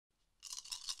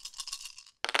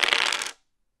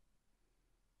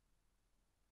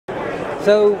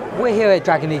So we're here at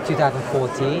Dragonmeet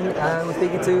 2014 and we're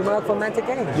speaking to Mark from Mantic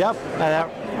Games. Yep.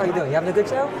 How you doing? You having a good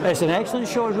show? It's an excellent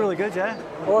show, it's really good, yeah.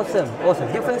 Awesome,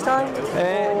 awesome. Your first time?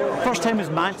 First time is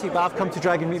Mantic, but I've come to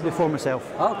Dragonmeet before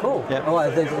myself. Oh, cool. Yep. Oh,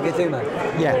 is it a good zoom, man?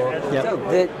 Yeah. Yep. So,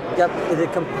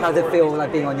 how does it feel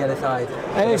like being on the other side?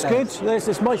 It's good.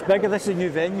 It's much bigger. This is a new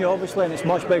venue, obviously, and it's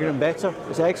much bigger and better.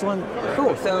 It's excellent.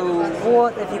 Cool. So,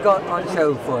 what have you got on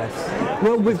show for us?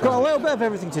 Well, we've got a little bit of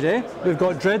everything today. We've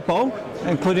got Dreadball,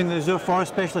 including the Azure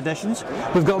Forest Special Editions.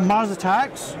 We've got Mars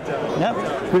Attacks.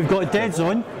 Yep. We've got Dead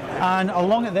Zone. And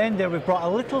along at the end there, we've brought a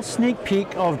little sneak peek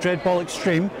of Dreadball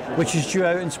Extreme, which is due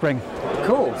out in spring.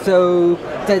 Cool. So,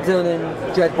 Dead Zone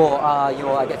and Dreadball are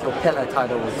your, I guess, your pillar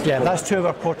titles. Yeah, that's two of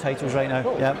our core titles right now.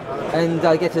 Cool. Yep. And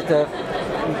I guess the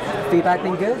feedback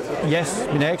been good? Yes,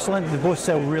 been excellent. They both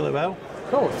sell really well.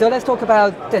 Cool. So let's talk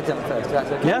about Dead Zone first.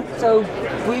 That's okay. Yeah. So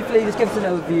briefly, just give us an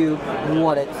overview of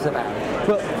what it's about.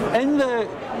 Well, in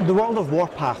the world of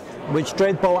Warpath, which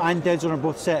Dreadball and Dead Zone are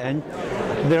both set in,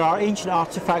 there are ancient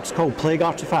artifacts called plague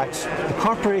artifacts. The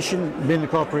corporation, being the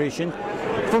corporation,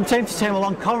 from time to time will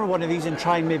uncover one of these and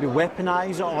try and maybe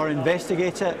weaponize it or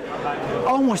investigate it.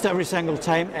 Almost every single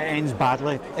time it ends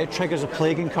badly. It triggers a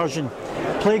plague incursion.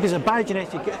 Plague is a bad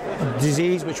genetic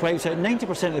disease which wipes out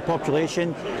 90% of the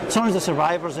population, turns the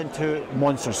survivors into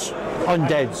monsters,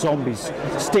 undead, zombies,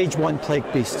 stage 1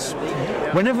 plague beasts.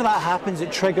 Whenever that happens,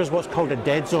 it triggers what's called a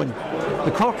dead zone.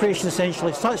 The corporation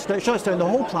essentially shuts down the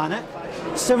whole planet,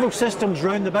 several systems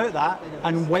round about that,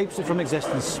 and wipes it from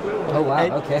existence. Oh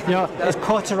wow, okay. You know, it's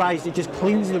cauterized, it just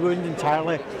cleans the wound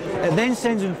entirely. It then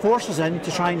sends enforcers in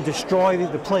to try and destroy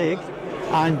the plague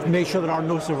and make sure there are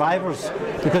no survivors,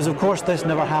 because of course this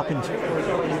never happened.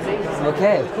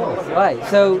 Okay, of course. Right,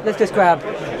 so let's just grab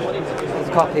this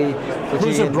copy.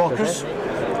 Those are Brockers.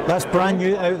 That's brand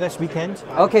new, out this weekend.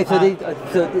 Okay, so,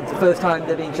 so it's the first time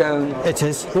they're being shown? It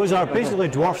is. Those are basically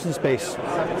dwarfs in space.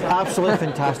 Absolutely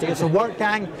fantastic. It's a work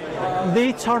gang.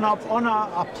 They turn up on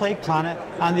a plague planet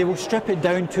and they will strip it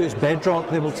down to its bedrock.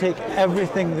 They will take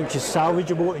everything which is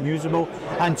salvageable and usable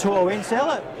and tow away and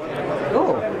sell it.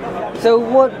 Cool. So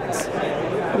what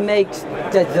makes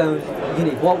Dead Zone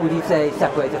unique? What would you say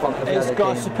separates it from the other It's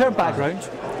got games? a superb background.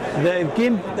 The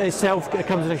game itself, it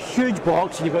comes in a huge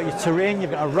box. You've got your terrain,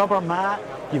 you've got a rubber mat,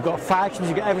 you've got factions,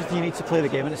 you've got everything you need to play the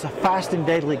game, and it's a fast and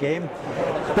deadly game.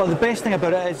 But the best thing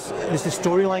about it is the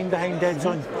storyline behind Dead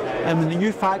Zone. And when the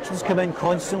new factions come in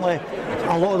constantly,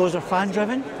 a lot of those are fan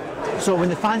driven. So when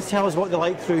the fans tell us what they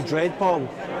like through Dreadball,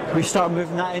 we start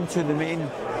moving that into the main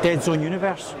Dead Zone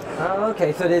universe. Oh,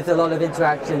 okay, so there's a lot of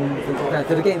interaction,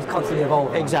 so the game's constantly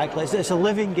evolving. Exactly, it's a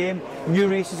living game, new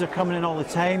races are coming in all the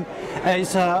time.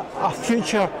 It's a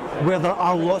future where there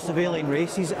are lots of alien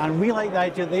races, and we like the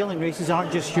idea that the alien races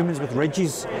aren't just humans with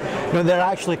ridges. You know, they're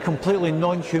actually completely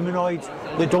non-humanoid.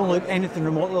 They don't look anything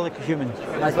remotely like a human.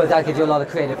 I suppose that gives you a lot of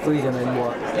creative freedom in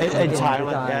what...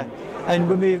 Entirely, yeah. And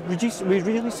when we release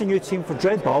a new team for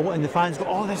Dreadball and the fans go,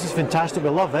 oh, this is fantastic, we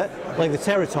love it, like the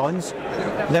Teratons,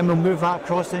 then we'll move that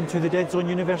across into the Dead Zone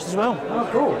universe as well. Oh,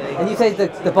 cool. And you say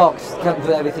the box comes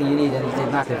with everything you need and it's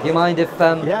massive. Do you mind if we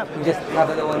just have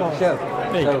a little one to show?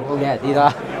 So, oh yeah, these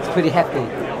are, it's pretty hefty.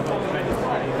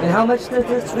 And how much does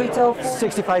this retail for?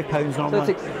 £65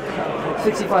 normally.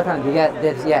 So £65. You get,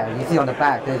 you see on the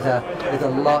back, there's a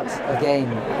lot of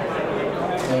game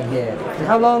in here. And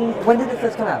how long, when did it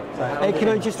first come out? So it came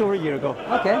out just over a year ago.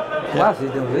 Okay. Yeah. Wow, so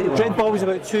you're doing really well. Dreadball was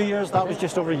about 2 years, that was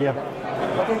just over a year.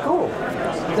 Okay, cool.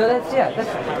 So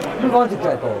let's move on to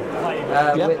Dreadball,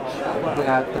 which we'll bring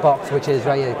out the box, which is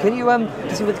right here. Can you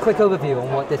just give us a quick overview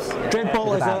on what this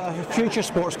Dreadball is about? a future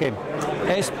sports game.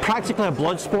 It's practically a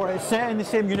blood sport. It's set in the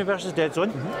same universe as Dead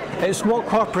Zone. It's what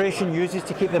corporation uses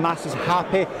to keep the masses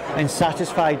happy and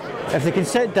satisfied. If they can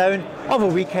sit down of a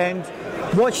weekend,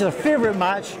 watch their favourite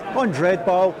match on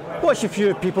Dreadball, watch a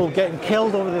few people getting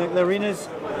killed over the arenas,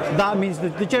 that means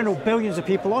that the general billions of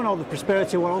people on all the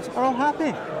prosperity worlds are all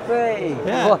happy. Great.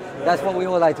 Yeah. Well, that's what we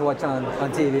all like to watch on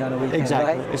TV on a weekend,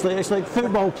 exactly. Right? It's like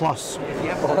football plus.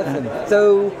 Awesome.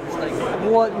 So,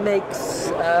 what makes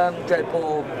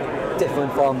Dreadball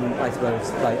different from, I suppose,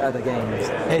 like other games?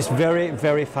 It's very,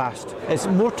 very fast. It's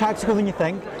more tactical than you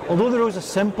think. Although the rules are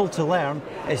simple to learn,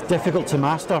 it's difficult to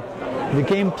master. The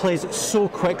game plays so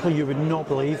quickly you would not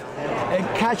believe. It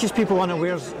catches people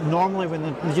unawares normally when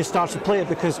they just start to play it,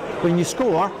 because when you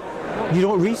score, you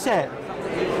don't reset.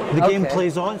 The game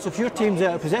plays on, so if your team's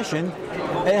out of position,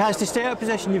 it has to stay out of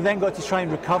position. You've then got to try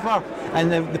and recover,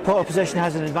 and the opposition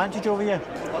has an advantage over you.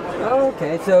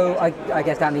 Okay, so I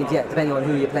guess that means, depending on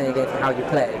who you're playing against and how you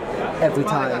play, every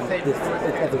time,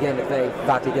 every game is very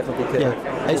vastly different because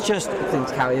it's just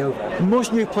things carry over.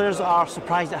 Most new players are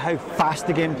surprised at how fast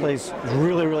the game plays. It's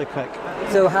really, really quick.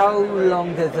 So how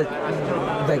long does a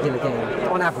regular game,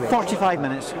 on average? 45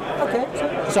 minutes. Okay.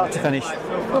 Start to finish.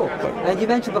 Cool. And you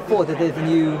mentioned before that there's a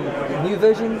new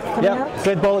version coming out?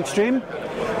 Dread Ball Extreme.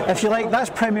 If you like, that's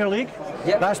Premier League.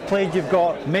 That's played, you've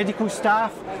got medical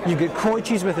staff, you've got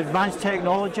coaches with advanced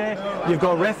technology, you've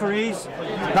got referees.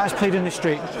 That's played in the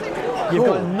street. You've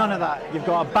got none of that. You've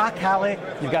got a back alley,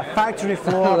 you've got a factory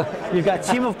floor, you've got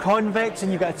a team of convicts,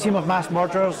 and you've got a team of mass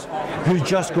murderers who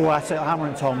just go at it hammer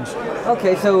and tongs.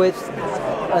 Okay, so it's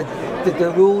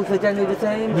the rules are generally the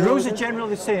same? The rules are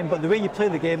generally the same, but the way you play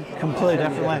the game completely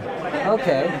differently.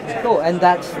 Okay, cool. And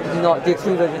that's not, the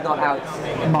Extreme version is not out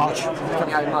in March. It's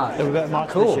coming out in March. It'll be out in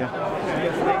March this year.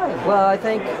 Right. Well, I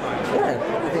think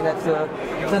that's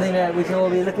something that we can all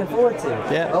be looking forward to.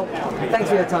 Yeah. Well, thanks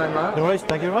for your time, Mark. No worries.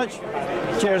 Thank you very much.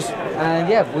 Cheers. And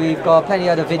yeah, we've got plenty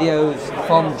of other videos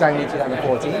from Dragonmeet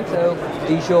 2014, so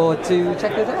be sure to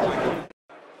check those out.